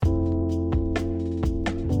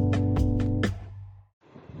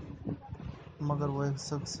मगर वो एक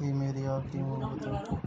शख्स ही मेरी आखिरी मोहब्बत है।